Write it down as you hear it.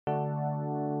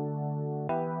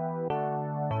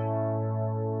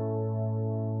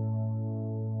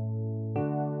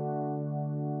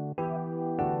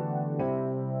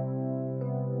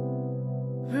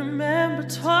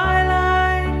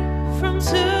Twilight from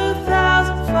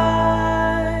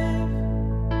 2005.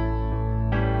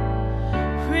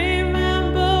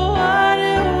 Remember what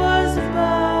it was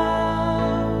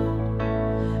about.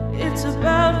 It's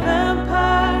about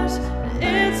vampires,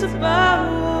 it's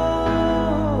about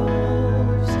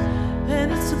wolves,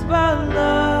 and it's about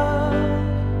love.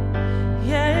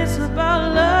 Yeah, it's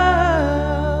about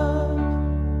love.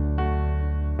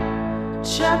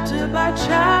 Chapter by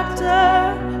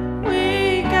chapter,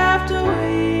 week after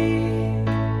week,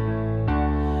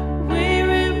 we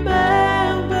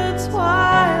remember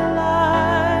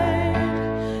Twilight.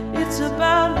 It's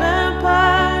about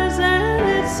vampires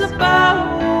and it's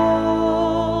about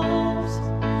wolves,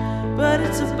 but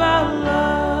it's about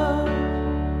love.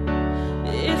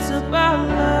 It's about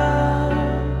love.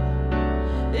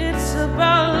 It's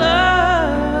about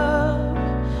love.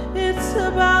 It's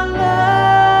about love.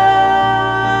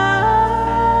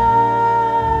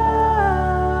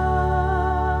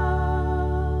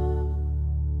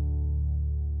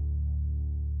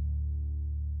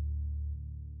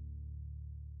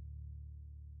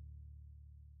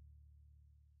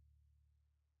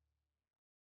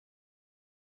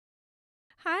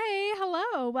 Hi,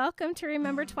 hello. Welcome to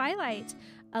Remember Twilight,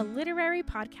 a literary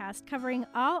podcast covering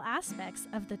all aspects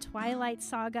of the Twilight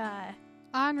Saga.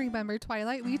 On Remember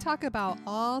Twilight, we talk about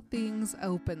all things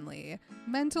openly: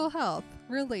 mental health,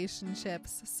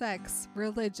 relationships, sex,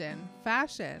 religion,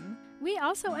 fashion. We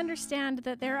also understand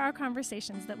that there are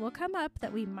conversations that will come up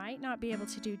that we might not be able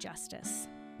to do justice.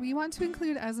 We want to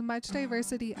include as much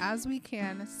diversity as we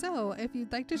can, so if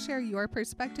you'd like to share your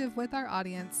perspective with our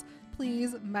audience,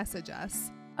 please message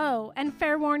us. Oh, and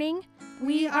fair warning,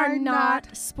 we are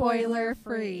not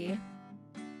spoiler-free.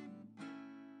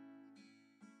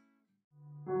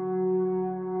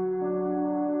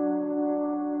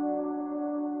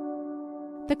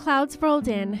 The clouds rolled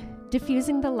in,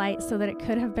 diffusing the light so that it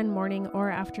could have been morning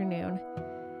or afternoon.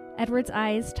 Edward's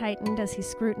eyes tightened as he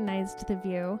scrutinized the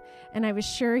view, and I was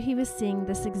sure he was seeing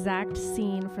this exact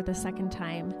scene for the second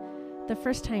time, the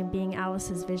first time being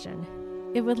Alice's vision.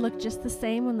 It would look just the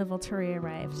same when the Volturi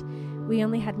arrived. We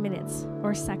only had minutes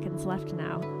or seconds left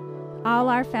now. All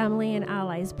our family and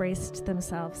allies braced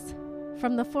themselves.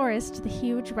 From the forest, the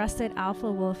huge russet alpha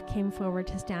wolf came forward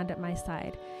to stand at my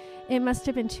side. It must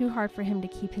have been too hard for him to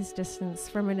keep his distance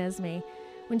from Renesmee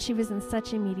when she was in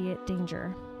such immediate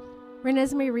danger.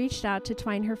 Renesmee reached out to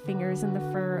twine her fingers in the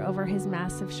fur over his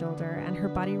massive shoulder, and her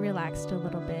body relaxed a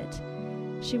little bit.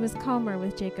 She was calmer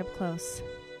with Jacob close.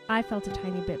 I felt a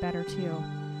tiny bit better too.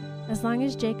 As long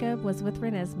as Jacob was with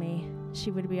Renesmee, she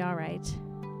would be all right.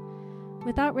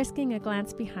 Without risking a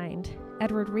glance behind,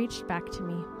 Edward reached back to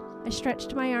me. I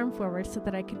stretched my arm forward so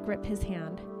that I could grip his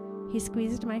hand. He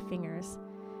squeezed my fingers.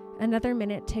 Another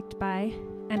minute ticked by,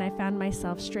 and I found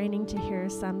myself straining to hear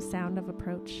some sound of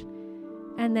approach.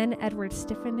 And then Edward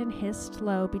stiffened and hissed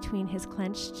low between his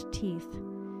clenched teeth.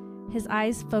 His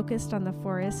eyes focused on the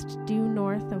forest due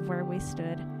north of where we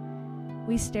stood.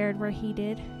 We stared where he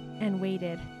did and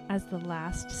waited as the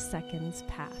last seconds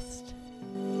passed.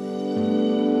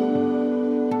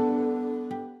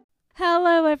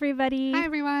 Hello, everybody. Hi,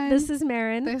 everyone. This is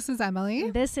Marin. This is Emily.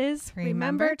 This is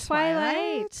Remember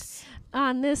Twilight.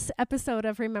 On this episode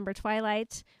of Remember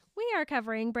Twilight, we are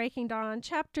covering Breaking Dawn,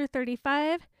 Chapter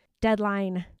 35,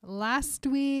 Deadline. Last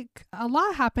week, a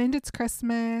lot happened. It's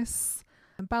Christmas.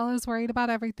 Bella's worried about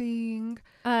everything.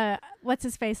 What's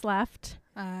his face left?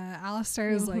 Alistair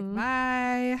is like,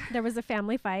 bye. There was a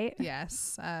family fight.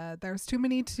 Yes. There was too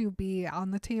many to be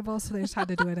on the table, so they just had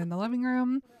to do it in the living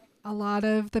room. A lot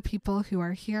of the people who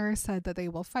are here said that they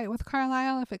will fight with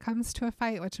Carlisle if it comes to a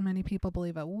fight, which many people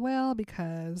believe it will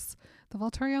because the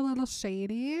Volturi are a little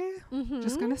shady.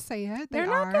 Just going to say it. They're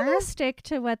not going to stick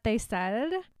to what they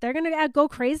said. They're going to go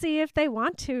crazy if they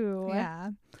want to.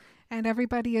 Yeah. And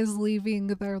everybody is leaving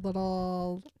their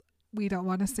little, we don't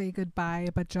want to say goodbye,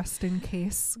 but just in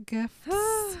case gifts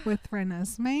with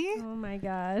Renesmee. Oh my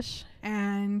gosh.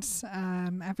 And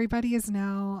everybody is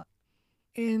now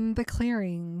in the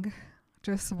clearing,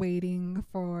 just waiting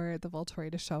for the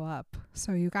Volturi to show up.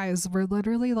 So you guys, we're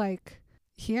literally like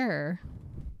here.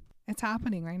 It's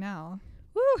happening right now.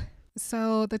 Woo!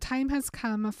 So the time has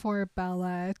come for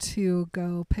Bella to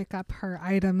go pick up her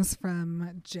items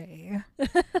from Jay.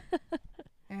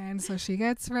 And so she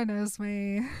gets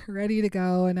Renesmee ready to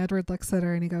go, and Edward looks at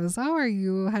her and he goes, "Oh, are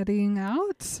you heading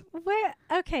out?" Where?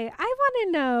 Okay, I want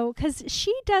to know, because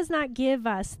she does not give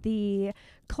us the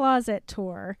closet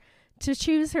tour to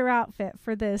choose her outfit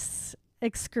for this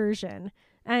excursion.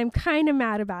 I'm kind of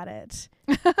mad about it.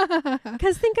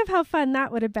 Because think of how fun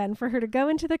that would have been for her to go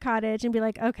into the cottage and be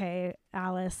like, okay,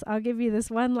 Alice, I'll give you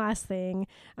this one last thing.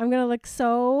 I'm going to look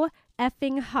so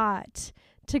effing hot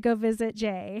to go visit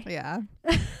Jay. Yeah.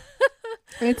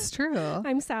 It's true.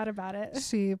 I'm sad about it.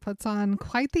 She puts on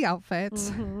quite the outfit.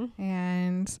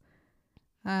 And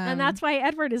that's why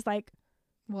Edward is like,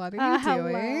 what are you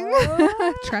doing?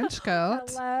 Hello? Trench coat.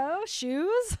 Hello?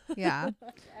 Shoes? Yeah.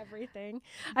 Everything.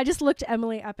 I just looked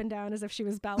Emily up and down as if she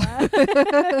was Bella.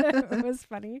 It was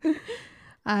funny.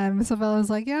 So Bella's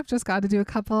like, yep, just got to do a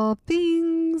couple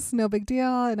things. No big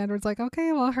deal. And Edward's like,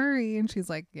 okay, well, hurry. And she's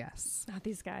like, yes. Not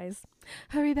these guys.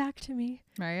 Hurry back to me.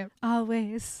 Right.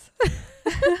 Always.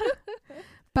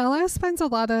 Bella spends a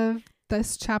lot of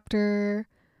this chapter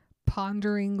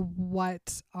pondering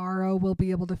what Aro will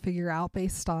be able to figure out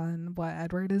based on what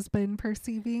Edward has been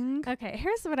perceiving. Okay,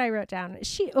 here's what I wrote down.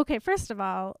 First of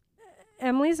all,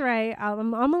 Emily's right.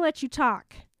 I'm going to let you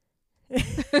talk.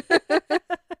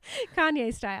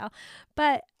 Kanye style.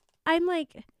 But I'm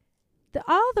like,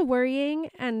 all the worrying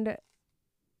and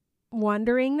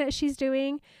wondering that she's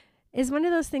doing is one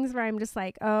of those things where I'm just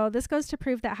like, oh, this goes to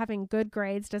prove that having good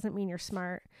grades doesn't mean you're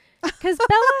smart. Because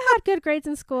Bella had good grades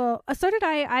in school. So did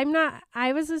I.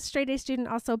 I was a straight A student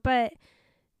also, but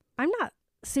I'm not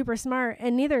super smart,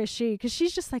 and neither is she, because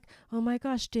she's just like, oh my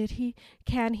gosh,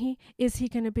 can he, is he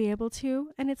going to be able to?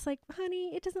 And it's like,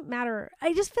 honey, it doesn't matter.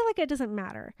 I just feel like it doesn't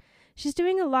matter. She's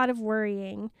doing a lot of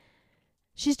worrying.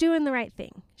 She's doing the right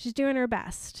thing. She's doing her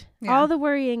best. Yeah. All the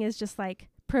worrying is just like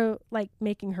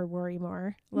making her worry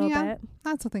more a little bit.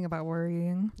 That's the thing about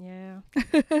worrying. Yeah.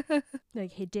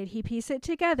 Like, hey, did he piece it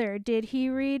together? Did he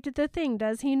read the thing?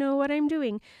 Does he know what I'm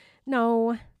doing?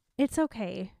 No, it's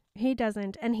okay. He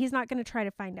doesn't, and he's not going to try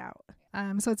to find out.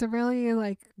 So it's a really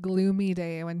like gloomy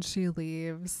day when she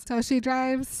leaves. So she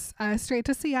drives straight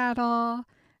to Seattle,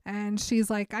 and she's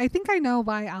like, I think I know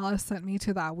why Alice sent me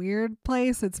to that weird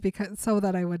place. It's because so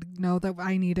that I would know that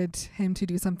I needed him to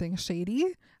do something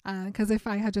shady. Because if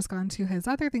I had just gone to his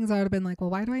other things, I would have been like,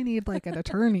 well, why do I need like an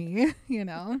attorney? You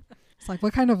know, it's like,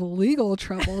 what kind of legal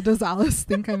trouble does Alice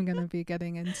think I'm going to be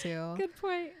getting into? Good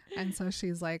point. And so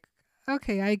she's like,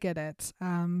 okay, I get it.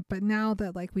 But now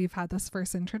that like we've had this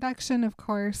first introduction, of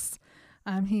course,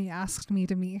 he asked me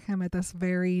to meet him at this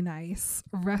very nice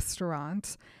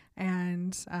restaurant.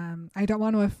 And I don't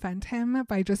want to offend him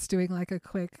by just doing like a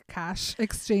quick cash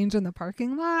exchange in the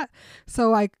parking lot.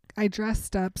 So I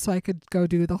dressed up so I could go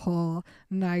do the whole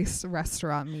nice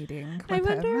restaurant meeting with I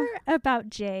wonder about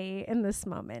Jay in this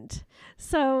moment.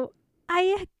 So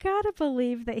I gotta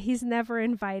believe that he's never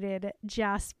invited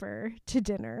Jasper to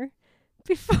dinner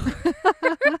before.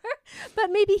 But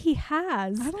maybe he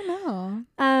has. I don't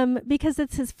know. Because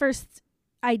it's his first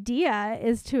idea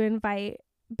is to invite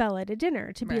Bella to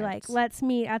dinner, to be like, let's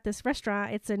meet at this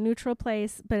restaurant. It's a neutral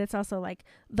place, but it's also like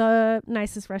the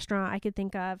nicest restaurant I could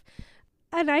think of.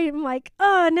 And I'm like,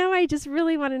 oh, now I just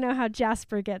really want to know how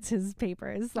Jasper gets his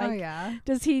papers. Like,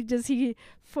 does he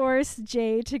force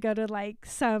Jay to go to like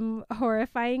some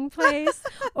horrifying place,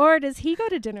 or does he go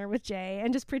to dinner with Jay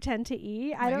and just pretend to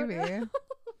eat? I don't know.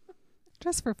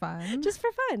 Just for fun. Just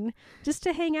for fun. Just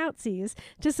to hang out,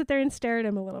 just sit there and stare at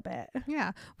him a little bit.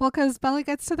 Yeah. Well, because Bella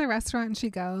gets to the restaurant and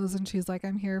she goes and she's like,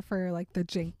 I'm here for like the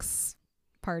Jinx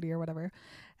party or whatever.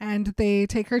 And they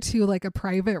take her to like a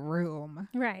private room.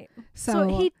 Right.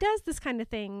 So he does this kind of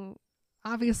thing.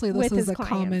 Obviously, this is a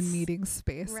common meeting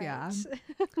space. Right. Yeah.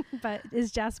 But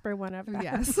is Jasper one of them?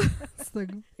 Yes. It's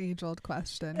the age-old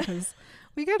question, because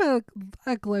we get a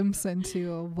glimpse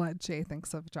into what Jay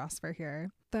thinks of Jasper here.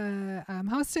 The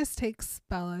hostess takes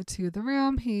Bella to the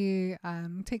room. He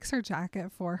takes her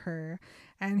jacket for her,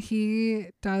 and he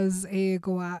does a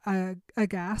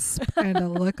gasp and a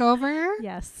look over.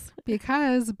 Yes.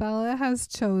 Because Bella has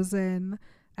chosen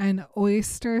an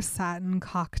oyster satin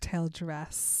cocktail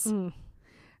dress.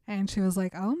 And she was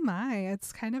like, oh my,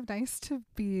 it's kind of nice to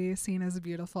be seen as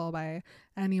beautiful by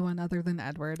anyone other than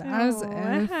Edward. As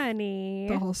if honey,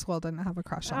 the whole school didn't have a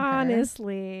crush on her.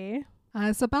 Honestly.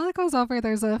 So Bella goes over,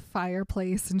 there's a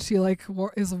fireplace, and she like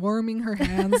is warming her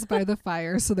hands by the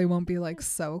fire so they won't be like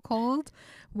so cold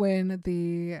when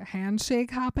the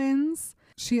handshake happens.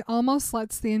 She almost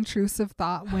lets the intrusive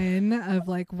thought win of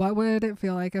like, what would it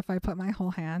feel like if I put my whole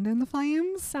hand in the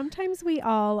flames? Sometimes we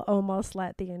all almost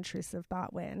let the intrusive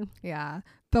thought win. Yeah.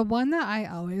 The one that I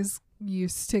always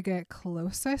used to get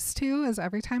closest to is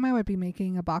every time I would be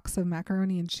making a box of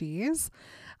macaroni and cheese,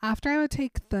 after I would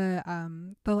take the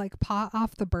like pot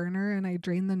off the burner and I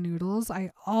drain the noodles,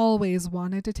 I always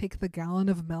wanted to take the gallon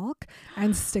of milk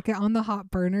and stick it on the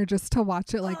hot burner just to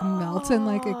watch it like melt and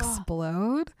like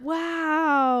explode.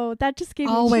 Wow, that just gave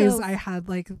me Always chills.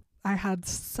 I had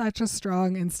such a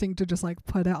strong instinct to just like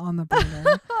put it on the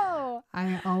burner.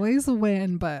 I always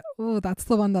win, but that's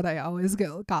the one that I always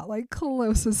got like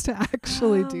closest to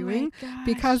actually doing,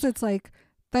 because it's like,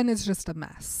 then it's just a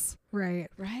mess, right?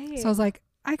 Right. So I was like,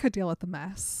 I could deal with the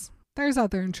mess. There's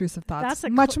other intrusive thoughts,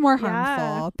 That's much more yeah.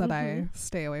 harmful that I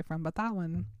stay away from. But that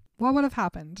one, what would have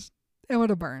happened? It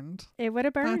would have burned. It would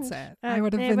have burned. That's it. I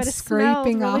would have been would've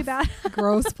scraping smelled really off bad.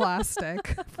 gross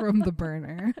plastic from the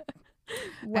burner.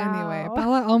 Wow. Anyway,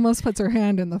 Bella almost puts her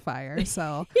hand in the fire.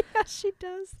 So Yeah, she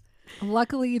does.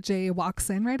 luckily, Jay walks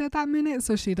in right at that minute,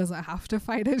 so she doesn't have to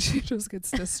fight it. She just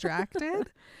gets distracted.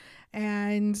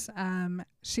 And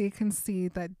she can see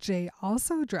that Jay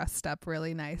also dressed up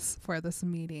really nice for this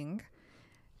meeting.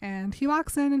 And he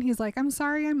walks in and he's like, I'm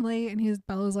sorry I'm late. And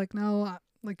Bella's like, no,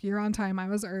 like, you're on time. I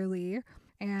was early.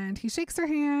 And he shakes her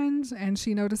hand and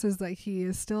she notices that he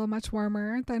is still much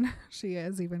warmer than she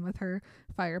is, even with her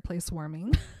fireplace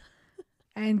warming.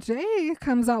 And Jay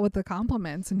comes out with the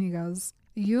compliments and he goes,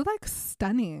 you look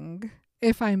stunning,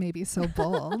 if I may be so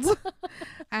bold.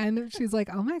 And she's like,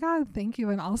 oh my God, thank you.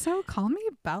 And also call me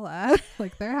Bella.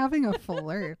 Like, they're having a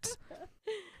flirt.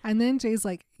 And then Jay's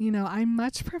like, I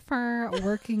much prefer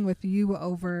working with you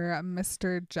over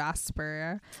Mr.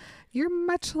 Jasper. You're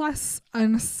much less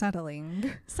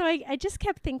unsettling. So I just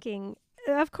kept thinking,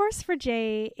 of course, for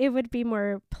Jay, it would be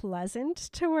more pleasant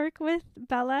to work with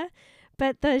Bella.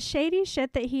 But the shady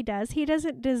shit that he does, he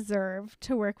doesn't deserve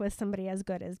to work with somebody as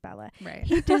good as Bella. Right.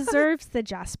 He deserves the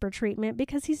Jasper treatment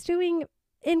because he's doing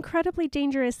incredibly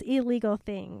dangerous, illegal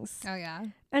things. Oh, yeah.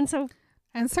 And so...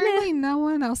 And certainly no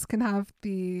one else can have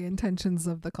the intentions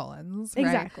of the Cullens. Right?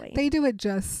 Exactly. They do it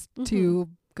just to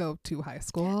go to high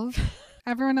school.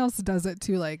 Everyone else does it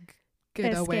to like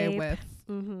get away with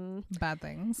bad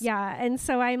things. Yeah. And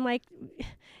so I'm like,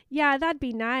 yeah, that'd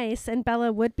be nice. And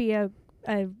Bella would be a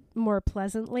more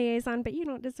pleasant liaison, but you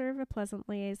don't deserve a pleasant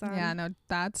liaison. Yeah, no,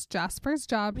 that's Jasper's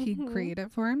job. He created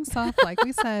it for himself. Like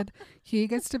we said, he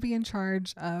gets to be in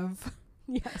charge of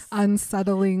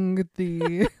unsettling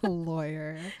the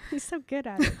lawyer. He's so good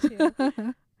at it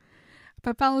too.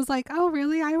 But Bella's like, oh,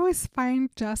 really? I always find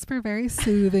Jasper very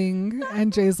soothing.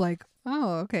 And Jay's like,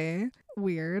 oh, okay.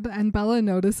 Weird. And Bella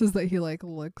notices that he like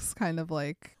looks kind of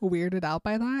like weirded out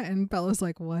by that. And Bella's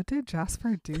like, what did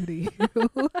Jasper do to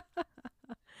you?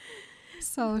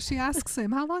 So she asks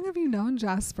him, how long have you known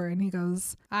Jasper? And he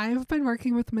goes, I've been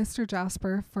working with Mr.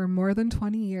 Jasper for more than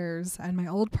 20 years, and my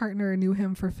old partner knew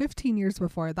him for 15 years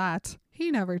before that. He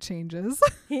never changes.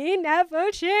 He never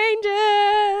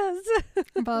changes.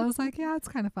 Bella was like, yeah, it's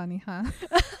kind of funny, huh?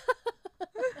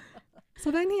 So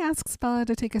then he asks Bella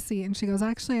to take a seat, and she goes,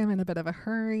 actually, I'm in a bit of a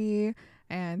hurry.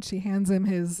 And she hands him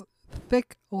his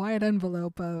thick, white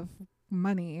envelope of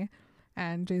money.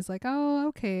 And Jay's like, oh,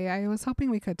 okay. I was hoping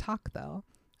we could talk, though.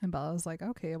 And Bella's like,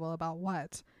 okay, well, about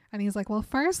what? And he's like, well,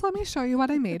 first, let me show you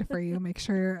what I made for you. Make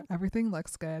sure everything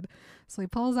looks good. So he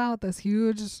pulls out this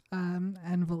huge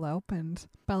envelope. And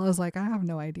Bella's like, I have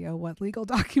no idea what legal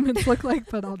documents look like,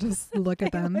 but I'll just look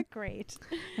at them. They look great.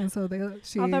 And so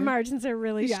all the margins are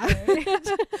really straight.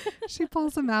 She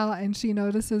pulls them out and she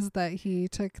notices that he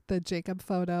took the Jacob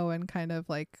photo and kind of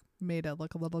like made it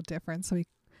look a little different. So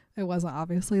it wasn't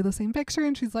obviously the same picture.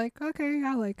 And she's like, okay,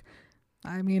 yeah, like,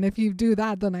 I mean, if you do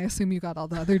that, then I assume you got all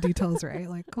the other details right.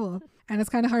 Like, cool. And it's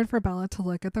kind of hard for Bella to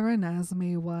look at the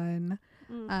Renesmee one.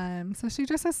 So she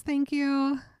just says thank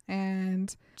you.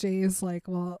 And Jay's like,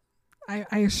 well, I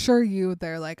assure you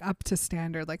they're like up to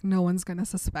standard. Like, no one's going to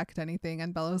suspect anything.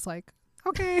 And Bella's like,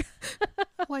 okay.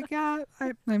 Like, yeah,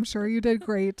 I'm sure you did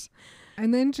great.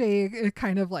 And then Jay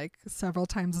kind of like several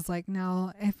times is like,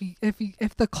 now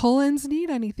if the Cullens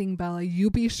need anything, Bella, you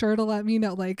be sure to let me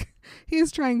know. Like,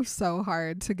 he's trying so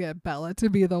hard to get Bella to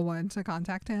be the one to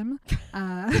contact him.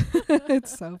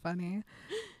 It's so funny.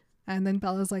 And then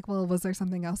Bella's like, well, was there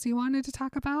something else you wanted to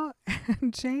talk about?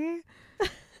 And Jay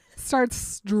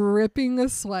starts dripping the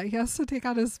sweat. He has to take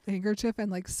out his handkerchief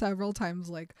and like several times,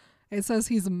 like, it says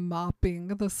he's mopping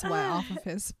the sweat off of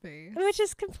his face. Which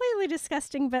is completely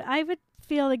disgusting, but I would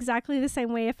feel exactly the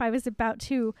same way if I was about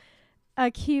to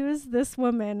accuse this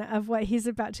woman of what he's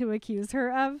about to accuse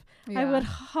her of, I Yeah. would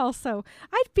also.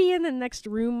 I'd be in the next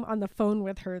room on the phone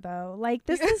with her, though. Like,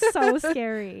 this is so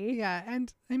scary. Yeah,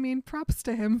 and I mean, props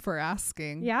to him for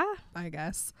asking. Yeah. I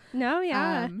guess. No,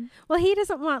 yeah. Well, he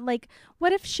doesn't want, like,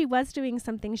 what if she was doing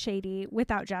something shady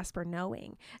without Jasper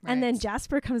knowing? And then right.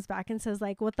 Jasper comes back and says,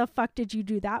 like, what the fuck did you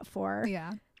do that for?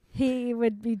 Yeah. He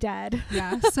would be dead.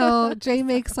 Yeah. So Jay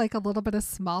makes like a little bit of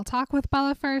small talk with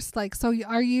Bella first. Like, so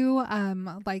are you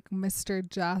like Mr.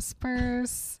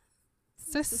 Jasper's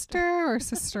sister or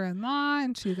sister-in-law?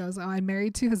 And she goes, oh, I'm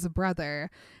married to his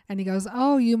brother. And he goes,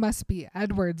 oh, you must be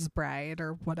Edward's bride,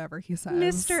 or whatever he says.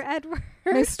 Mr. Edward.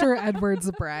 Mr.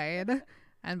 Edward's bride.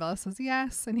 And Bella says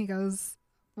yes. And he goes,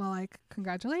 well, like,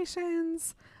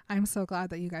 congratulations. I'm so glad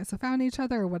that you guys have found each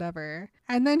other, or whatever.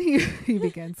 And then he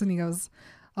begins and he goes,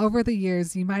 over the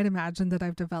years, you might imagine that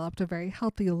I've developed a very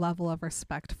healthy level of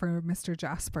respect for Mr.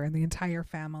 Jasper and the entire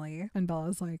family. And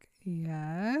Bella's like,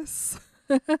 yes.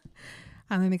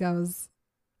 And then he goes,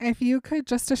 if you could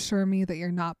just assure me that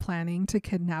you're not planning to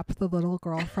kidnap the little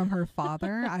girl from her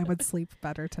father, I would sleep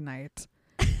better tonight.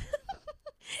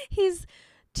 He's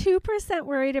 2%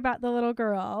 worried about the little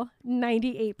girl,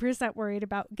 98% worried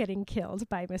about getting killed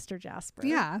by Mr. Jasper.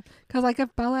 Yeah, because like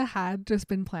if Bella had just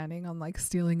been planning on like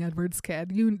stealing Edward's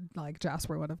kid, like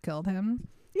Jasper would have killed him.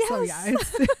 Yes. So yeah,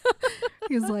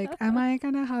 he's like, am I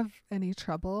gonna have any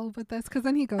trouble with this? Because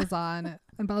then he goes on,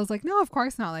 and Bella's like, no, of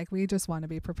course not. Like, we just want to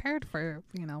be prepared for,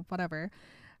 whatever.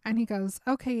 And he goes,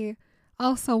 okay.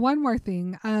 Also, one more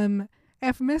thing.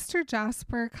 If Mr.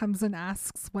 Jasper comes and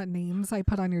asks what names I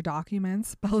put on your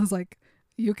documents, Bella's like,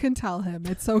 you can tell him.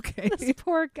 It's okay. This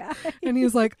poor guy. And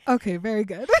he's like, okay, very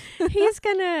good. He's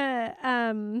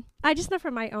gonna, I just know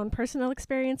from my own personal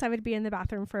experience, I would be in the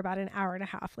bathroom for about an hour and a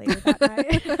half later that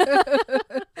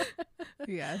night.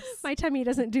 Yes. My tummy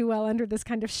doesn't do well under this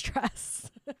kind of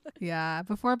stress. Yeah.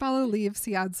 Before Bella leaves,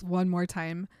 he adds one more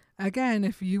time. Again,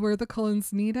 if you or the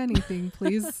Cullens need anything,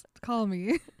 please call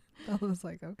me. Bella's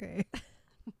like, okay.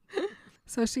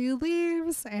 So she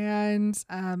leaves, and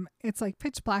it's like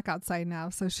pitch black outside now.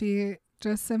 So she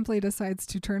just simply decides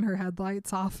to turn her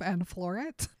headlights off and floor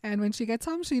it. And when she gets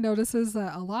home, she notices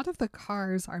that a lot of the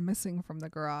cars are missing from the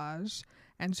garage.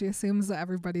 And she assumes that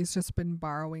everybody's just been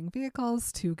borrowing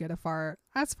vehicles to get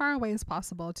as far away as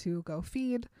possible to go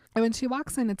feed. And when she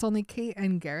walks in, it's only Kate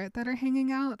and Garrett that are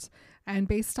hanging out. And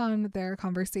based on their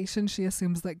conversation, she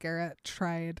assumes that Garrett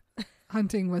tried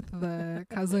hunting with the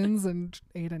cousins and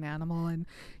ate an animal, and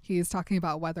he's talking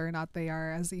about whether or not they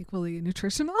are as equally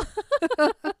nutritional.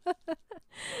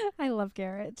 I love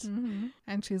Garrett. Mm-hmm.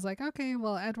 And she's like, okay,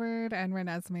 well, Edward and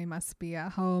Renesmee must be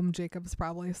at home. Jacob's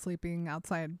probably sleeping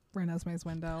outside Renesmee's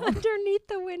window. Underneath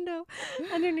the window,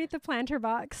 underneath the planter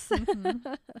box.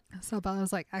 Mm-hmm. So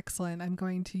Bella's like, excellent. I'm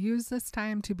going to use this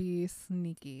time to be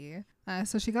sneaky.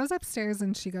 So she goes upstairs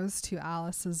and she goes to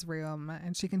Alice's room,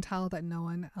 and she can tell that no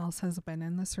one else has been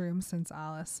in this room since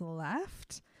Alice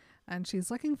left. And she's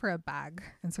looking for a bag.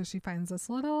 And so she finds this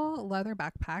little leather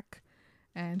backpack.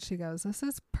 And she goes, this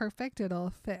is perfect. It'll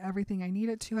fit everything I need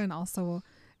it to. And also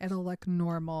it'll look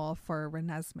normal for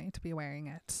Renesmee to be wearing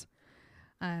it.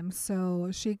 So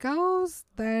she goes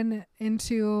then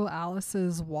into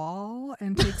Alice's wall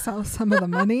and takes out some of the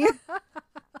money.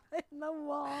 In the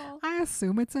wall. I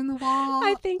assume it's in the wall.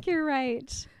 I think you're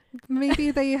right.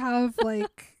 Maybe they have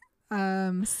like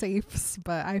safes,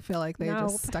 but I feel like they Nope.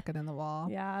 just stuck it in the wall.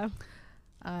 Yeah.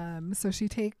 So she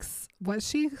takes what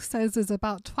she says is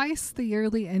about twice the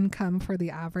yearly income for the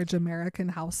average American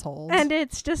household. And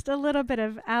it's just a little bit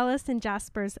of Alice and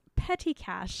Jasper's petty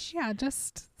cash. Yeah,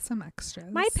 just some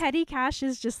extras. My petty cash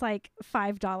is just like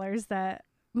 $5 that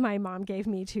my mom gave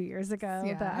me 2 years ago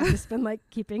that I've just been like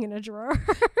keeping in a drawer.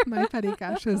 My petty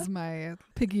cash is my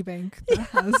piggy bank that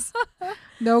has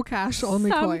no cash,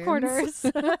 only Some coins. quarters.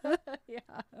 Yeah.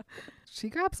 She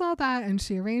grabs all that and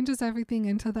she arranges everything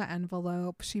into the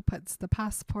envelope. She puts the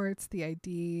passports, the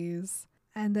IDs,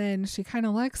 and then she kind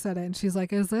of looks at it and she's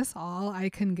like, is this all I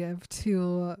can give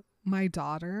to my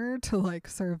daughter to like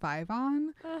survive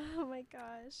on? Oh my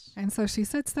gosh. And so she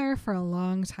sits there for a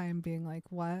long time being like,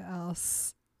 what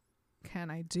else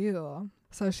can I do?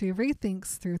 So she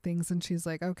rethinks through things and she's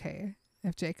like, okay,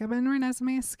 if Jacob and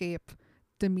Renesmee escape,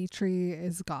 Dimitri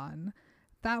is gone.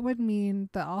 That would mean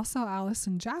that also Alice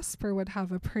and Jasper would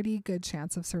have a pretty good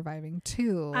chance of surviving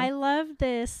too. I love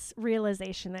this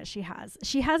realization that she has.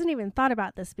 She hasn't even thought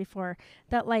about this before.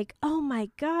 That like, oh my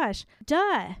gosh,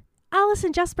 duh. Alice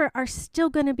and Jasper are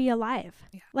still going to be alive.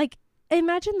 Yeah. Like,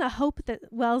 imagine the hope that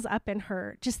wells up in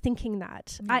her just thinking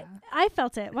that. Yeah. I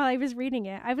felt it while I was reading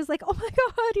it. I was like, oh my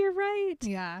God, you're right.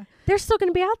 Yeah. They're still going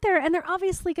to be out there, and they're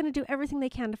obviously going to do everything they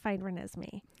can to find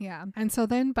Renesmee. Yeah. And so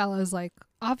then Bella's like,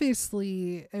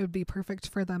 obviously it would be perfect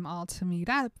for them all to meet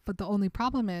up, but the only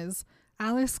problem is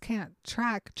Alice can't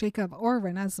track Jacob or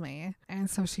Renesmee. And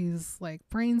so she's like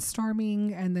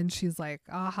brainstorming, and then she's like,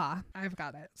 aha, I've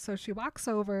got it. So she walks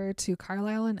over to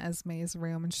Carlisle and Esme's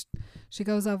room, and she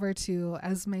goes over to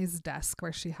Esme's desk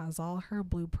where she has all her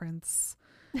blueprints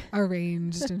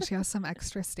arranged and she has some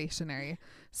extra stationery.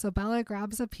 So Bella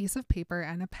grabs a piece of paper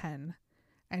and a pen,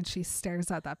 and she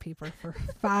stares at that paper for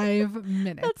 5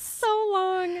 minutes. That's so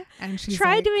long. And she's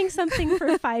Try like, doing something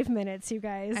for 5 minutes, you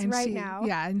guys, now.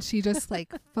 Yeah, and she just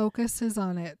like focuses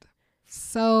on it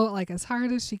so like as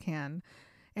hard as she can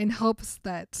in hopes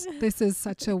that this is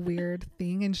such a weird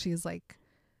thing, and she's like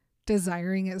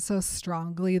desiring it so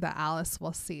strongly that Alice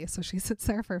will see. So she sits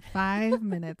there for 5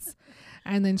 minutes,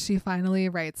 and then she finally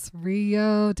writes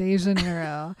Rio de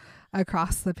Janeiro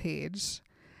across the page.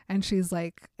 And she's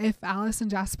like, if Alice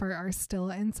and Jasper are still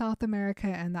in South America,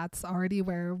 and that's already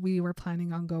where we were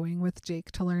planning on going with Jake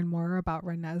to learn more about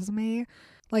Renesmee,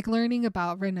 like learning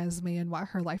about Renesmee and what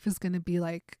her life is going to be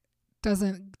like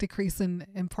doesn't decrease in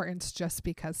importance just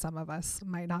because some of us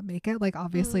might not make it. Like,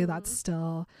 obviously that's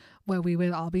still what we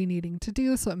would all be needing to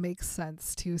do. So it makes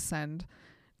sense to send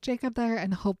Jacob there,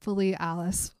 and hopefully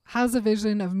Alice has a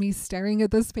vision of me staring at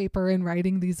this paper and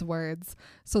writing these words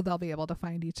so they'll be able to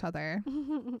find each other.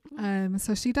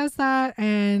 So she does that,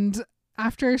 and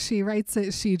after she writes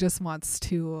it, she just wants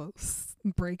to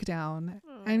break down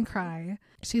and cry.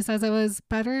 She says, it was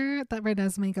better that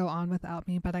Renesmee go on without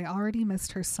me, but I already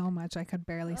missed her so much I could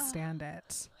barely stand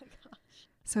it.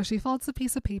 So she folds a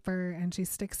piece of paper and she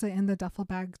sticks it in the duffel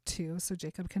bag too, so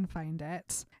Jacob can find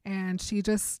it. And she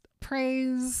just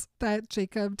prays that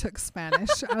Jacob took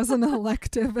Spanish as an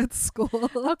elective at school.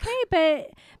 Okay,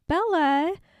 but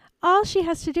Bella, all she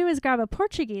has to do is grab a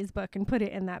Portuguese book and put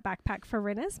it in that backpack for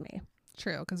Renesmee.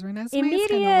 True, because Renesmee is going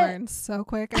to learn so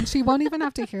quick, and she won't even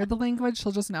have to hear the language.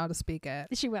 She'll just know how to speak it.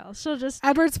 She will. She'll just...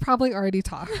 Edward's probably already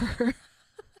taught her.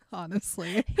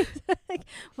 Honestly.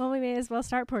 Well, we may as well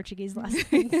start Portuguese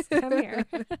lessons. Come here.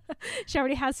 She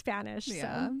already has Spanish.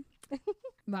 Yeah. So.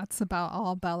 That's about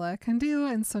all Bella can do.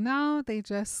 And so now they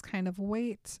just kind of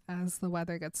wait as the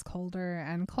weather gets colder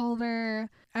and colder.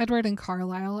 Edward and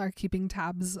Carlisle are keeping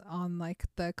tabs on like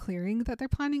the clearing that they're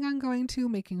planning on going to,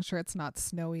 making sure it's not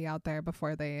snowy out there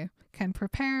before they can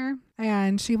prepare.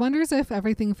 And she wonders if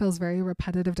everything feels very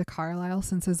repetitive to Carlisle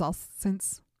since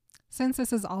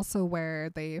this is also where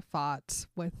they fought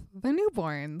with the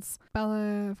newborns.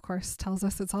 Bella, of course, tells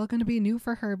us it's all going to be new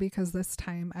for her because this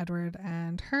time Edward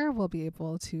and her will be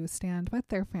able to stand with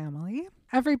their family.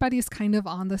 Everybody's kind of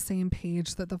on the same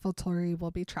page that the Volturi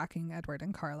will be tracking Edward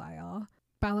and Carlisle.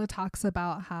 Bella talks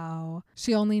about how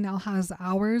she only now has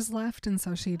hours left, and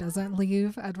so she doesn't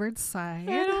leave Edward's side.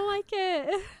 I don't like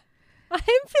it. I'm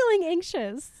feeling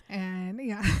anxious. And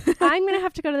yeah. I'm going to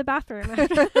have to go to the bathroom.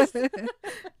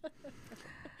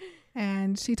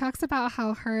 And she talks about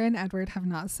how her and Edward have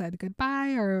not said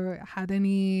goodbye or had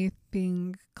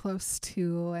anything close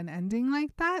to an ending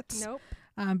like that. Nope.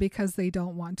 Because they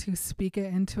don't want to speak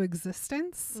it into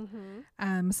existence.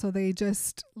 Mm-hmm. So they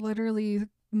just literally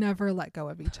never let go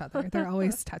of each other. They're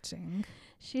always touching.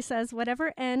 She says,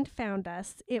 whatever end found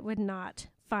us, it would not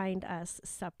find us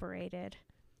separated.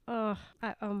 Oh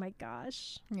my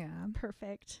gosh. Yeah.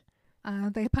 Perfect.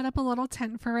 They put up a little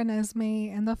tent for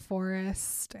Renesmee in the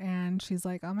forest, and she's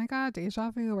like, oh my God, deja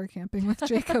vu, we're camping with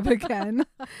Jacob again.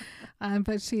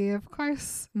 But she, of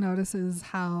course, notices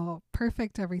how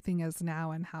perfect everything is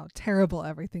now and how terrible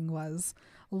everything was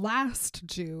last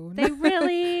June. They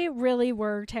really, really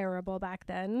were terrible back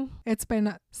then. It's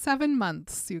been 7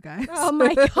 months, you guys. Oh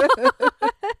my God.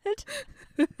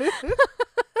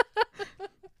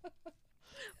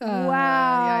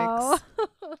 Wow.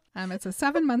 Yikes. It's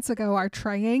 7 months ago. Our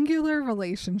triangular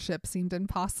relationship seemed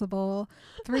impossible.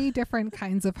 3 different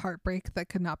kinds of heartbreak that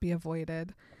could not be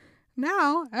avoided.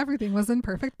 Now everything was in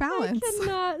perfect balance. I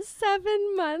cannot.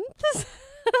 7 months.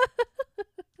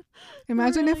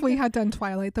 Imagine really if we had done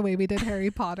Twilight the way we did Harry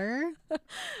Potter.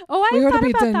 Oh, we would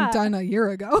have been that. done a year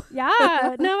ago.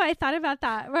 Yeah. No, I thought about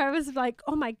that. Where I was like,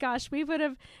 oh my gosh, we would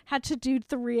have had to do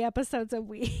 3 episodes a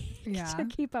week to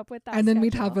keep up with that. And then schedule.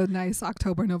 we'd have a nice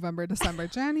October, November, December,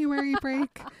 January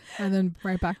break. And then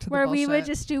right back to the where bullshit. we would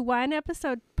just do 1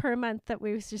 episode per month that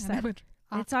we just said,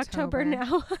 it's October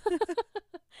now.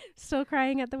 Still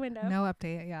crying at the window. No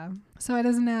update, yeah. So it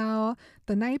is now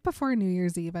the night before New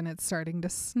Year's Eve, and it's starting to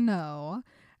snow.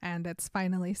 and it's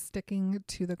finally sticking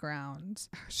to the ground.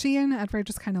 She and Edward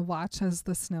just kind of watch as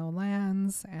the snow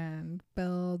lands and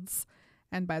builds,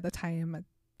 and by the time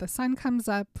the sun comes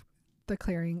up, the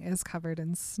clearing is covered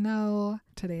in snow.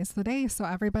 Today's the day, so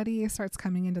everybody starts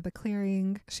coming into the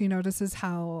clearing. She notices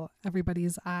how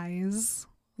everybody's eyes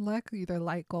look, either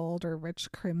light gold or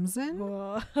rich crimson.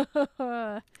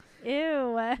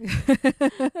 Ew.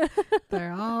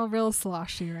 They're all real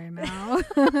sloshy right now.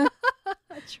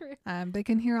 True. They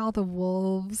can hear all the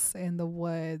wolves in the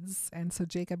woods, and so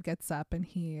Jacob gets up and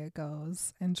he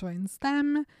goes and joins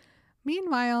them.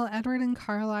 Meanwhile, Edward and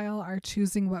Carlisle are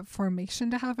choosing what formation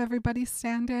to have everybody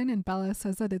stand in, and Bella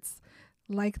says that it's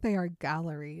like they are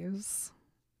galleries.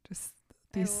 Just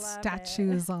these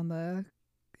statues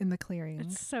in the clearing.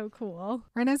 It's so cool.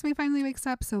 Renesmee finally wakes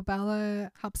up, so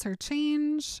Bella helps her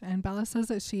change, and Bella says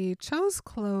that she chose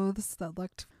clothes that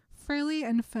looked frilly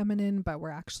and feminine, but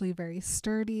were actually very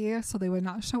sturdy, so they would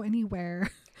not show any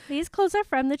wear. These clothes are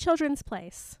from the Children's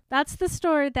Place. That's the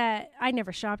store that I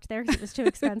never shopped there because it was too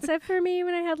expensive for me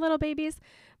when I had little babies.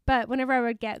 But whenever I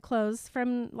would get clothes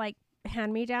from like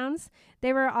hand-me-downs,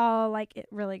 they were all like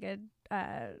really good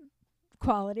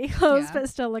quality clothes, but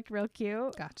still looked real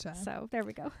cute. Gotcha. So there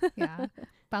we go. Yeah.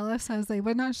 Bella says they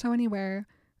would not show any wear,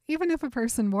 even if a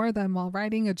person wore them while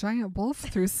riding a giant wolf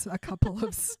through a couple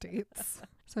of states.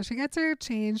 So she gets her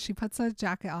change, she puts a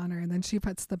jacket on her, and then she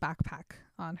puts the backpack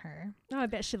on her. Oh, I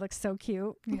bet she looks so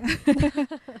cute. Yeah.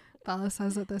 Bella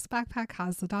says that this backpack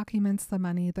has the documents, the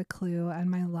money, the clue,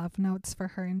 and my love notes for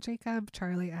her and Jacob,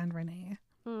 Charlie, and Renee.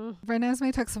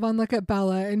 Renesmee takes one look at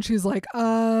Bella and she's like,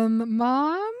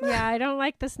 Mom? Yeah, I don't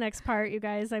like this next part, you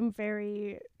guys. I'm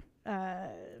very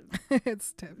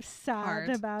it's sad hard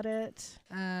about it.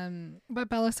 But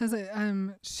Bella says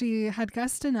that she had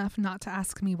guessed enough not to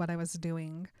ask me what I was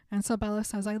doing. And so Bella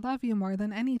says, I love you more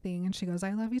than anything. And she goes,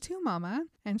 I love you too, Mama.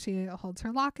 And she holds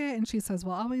her locket and she says,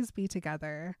 we'll always be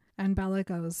together. And Bella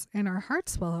goes, in our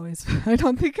hearts will always I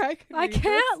don't think I can I can't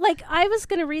this. Like I was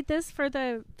gonna read this for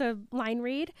the line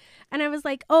read, and I was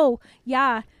like, oh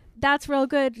yeah, that's real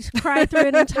good. Cry through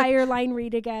an entire line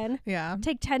read again. Yeah,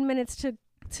 take 10 minutes to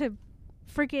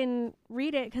freaking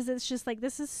read it, because it's just like,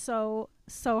 this is so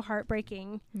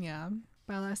heartbreaking. Yeah.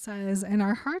 Bella says, and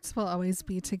our hearts will always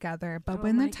be together, but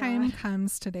when the time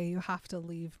comes today, you have to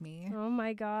leave me. Oh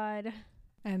my God.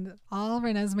 And all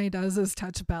Renesmee does is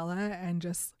touch Bella and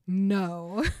just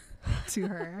no to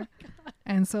her.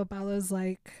 And so Bella's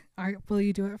like, will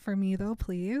you do it for me though,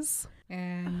 please?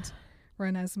 And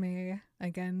Renesmee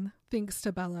again thinks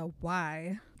to Bella,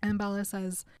 why? And Bella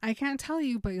says, I can't tell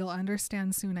you, but you'll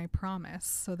understand soon, I promise.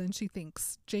 So then she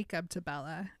thinks Jacob to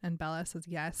Bella, and Bella says,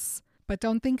 yes, but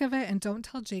don't think of it and don't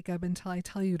tell Jacob until I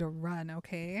tell you to run,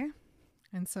 okay?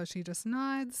 And so she just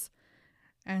nods.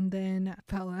 And then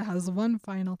Bella has one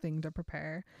final thing to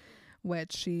prepare,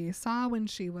 which she saw when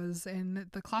she was in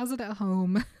the closet at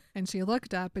home, and she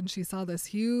looked up and she saw this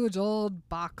huge old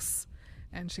box.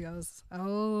 And she goes,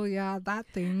 oh, yeah, that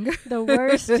thing. The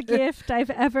worst gift I've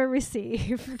ever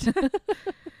received.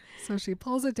 So she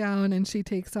pulls it down and she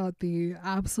takes out the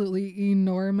absolutely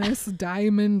enormous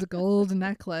diamond gold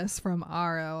necklace from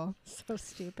Aro. So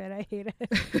stupid. I hate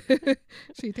it.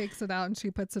 She takes it out and she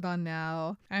puts it on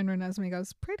now. And Renesmee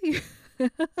goes, pretty.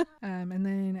 And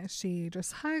then she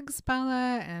just hugs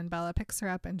Bella, and Bella picks her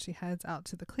up and she heads out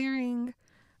to the clearing.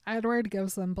 Edward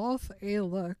gives them both a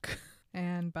look.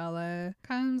 And Bella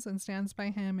comes and stands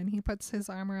by him, and he puts his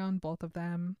arm around both of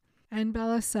them. And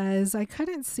Bella says, I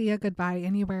couldn't see a goodbye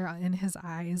anywhere in his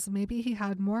eyes. Maybe he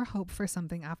had more hope for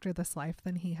something after this life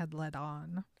than he had led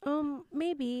on.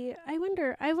 Maybe. I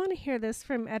wonder, I want to hear this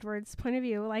from Edward's point of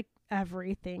view, like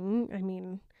everything. I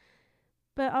mean,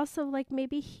 but also like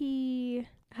maybe he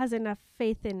has enough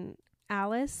faith in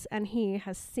Alice, and he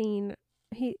has seen,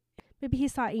 maybe he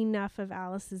saw enough of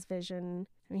Alice's vision.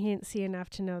 I mean, he didn't see enough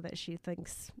to know that she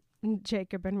thinks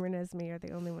Jacob and Renesmee are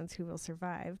the only ones who will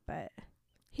survive, but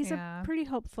he's a pretty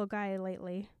hopeful guy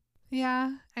lately.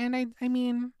 Yeah, and I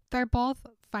mean, they're both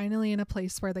finally in a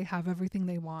place where they have everything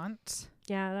they want.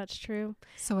 Yeah, that's true.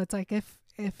 So it's like, if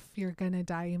you're gonna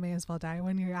die, you may as well die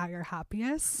when you're at your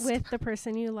happiest. With the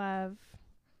person you love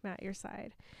at your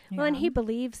side. Yeah. Well, and he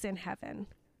believes in heaven.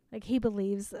 Like, he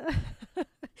believes that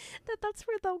that's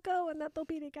where they'll go and that they'll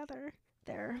be together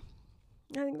there.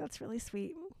 I think that's really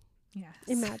sweet. Yes.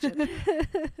 Imagine.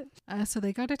 So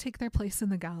they go to take their place in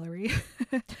the gallery.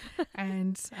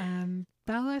 And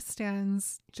Bella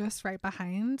stands just right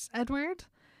behind Edward.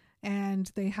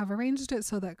 And they have arranged it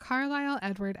so that Carlisle,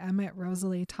 Edward, Emmett,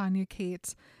 Rosalie, Tanya,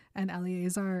 Kate, and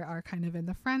Eleazar are kind of in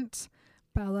the front.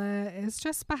 Bella is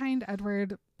just behind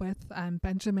Edward with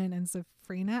Benjamin and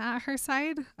Zafrina at her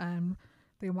side.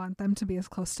 They want them to be as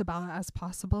close to Bella as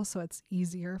possible so it's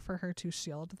easier for her to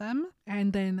shield them.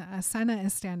 And then Senna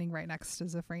is standing right next to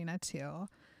Zafrina too.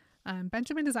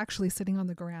 Benjamin is actually sitting on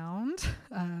the ground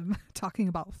talking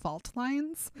about fault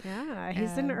lines. Yeah,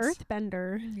 he's an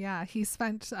earthbender. Yeah, he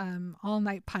spent all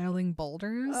night piling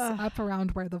boulders up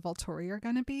around where the Volturi are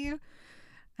going to be.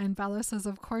 And Bella says,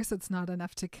 of course, it's not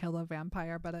enough to kill a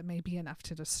vampire, but it may be enough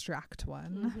to distract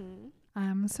one.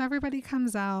 So everybody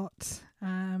comes out.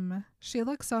 She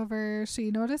looks over. She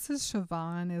notices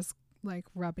Siobhan is like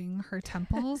rubbing her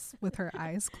temples with her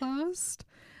eyes closed.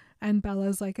 And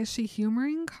Bella's like, is she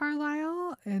humoring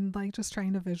Carlisle and like just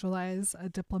trying to visualize a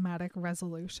diplomatic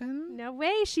resolution? No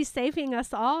way. She's saving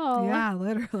us all. Yeah,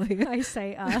 literally. I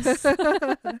say us.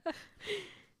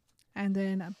 And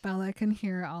then Bella can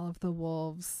hear all of the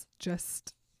wolves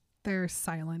they're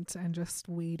silent and just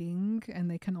waiting, and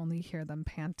they can only hear them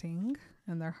panting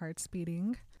and their hearts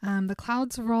beating. The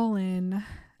clouds roll in.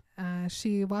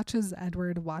 She watches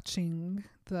Edward watching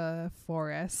the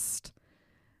forest.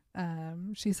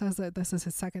 She says that this is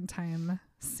his second time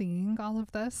seeing all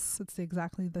of this. It's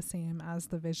exactly the same as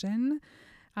the vision,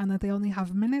 and that they only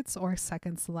have minutes or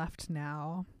seconds left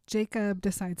now. Jacob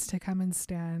decides to come and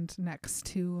stand next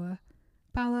to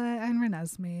Bella and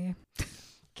Renesmee.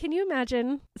 Can you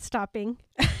imagine stopping?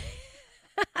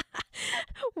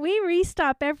 We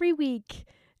restop every week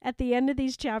at the end of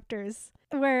these chapters,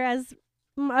 whereas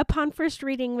upon first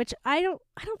reading, which I don't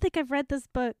think I've read this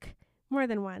book more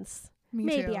than once.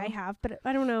 Maybe I have, but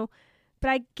I don't know.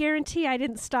 But I guarantee I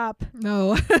didn't stop.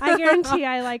 No. I guarantee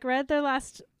I read the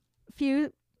last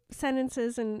few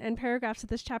sentences and paragraphs of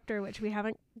this chapter, which we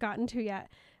haven't gotten to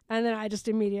yet. And then I just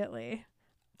immediately,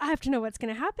 I have to know what's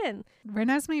going to happen.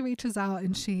 Renesmee reaches out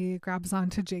and she grabs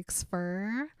onto Jake's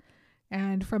fur.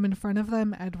 And from in front of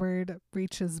them, Edward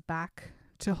reaches back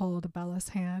to hold Bella's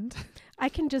hand. I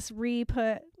can just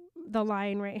re-put the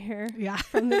line right here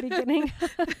from the beginning.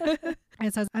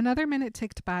 It says, another minute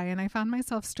ticked by and I found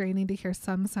myself straining to hear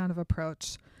some sound of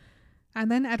approach.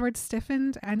 And then Edward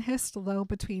stiffened and hissed low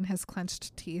between his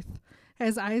clenched teeth.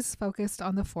 His eyes focused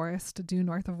on the forest due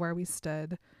north of where we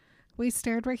stood. We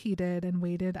stared where he did and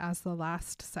waited as the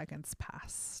last seconds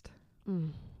passed.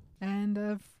 End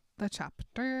of the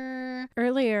chapter.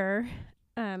 Earlier,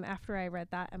 after I read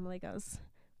that, Emily goes,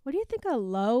 what do you think a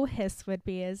low hiss would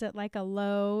be? Is it like a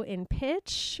low in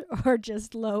pitch or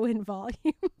just low in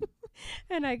volume?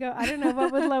 And I go, I don't know,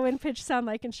 what would low in pitch sound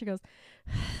like? And she goes,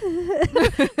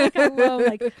 like a low,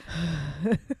 like,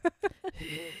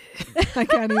 I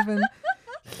can't even.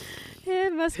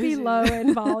 It must be low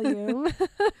in volume.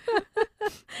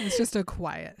 It's just a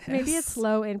quiet hiss. Maybe it's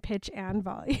low in pitch and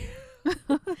volume.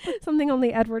 Something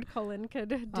only Edward Cullen could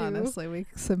do. Honestly, we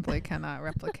simply cannot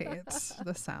replicate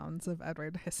the sounds of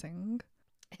Edward hissing.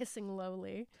 Hissing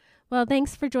lowly. Well,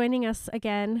 thanks for joining us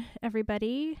again,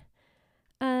 everybody.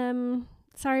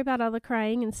 Sorry about all the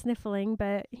crying and sniffling,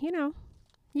 but you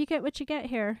get what you get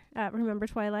here at Remember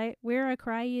Twilight. We're a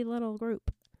cryy little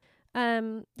group.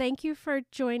 Thank you for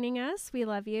joining us. We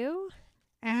love you.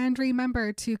 And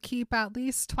remember to keep at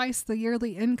least twice the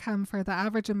yearly income for the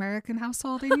average American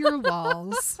household in your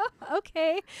walls.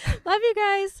 Okay. Love you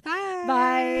guys. Bye.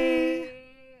 Bye.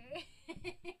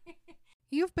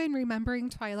 You've been Remembering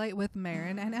Twilight with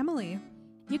Marin and Emily.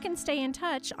 You can stay in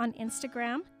touch on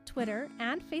Instagram, Twitter,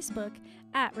 and Facebook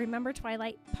at Remember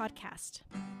Twilight Podcast.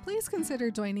 Please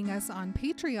consider joining us on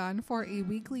Patreon for a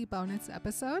weekly bonus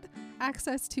episode,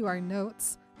 access to our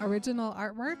notes, original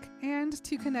artwork, and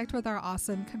to connect with our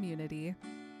awesome community.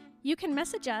 You can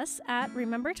message us at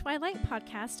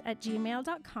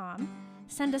remembertwilightpodcast@gmail.com,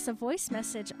 send us a voice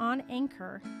message on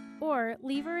Anchor, or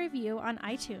leave a review on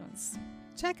iTunes.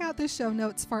 Check out the show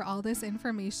notes for all this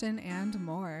information and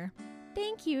more.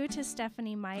 Thank you to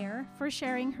Stephanie Meyer for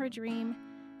sharing her dream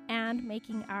and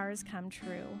making ours come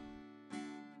true.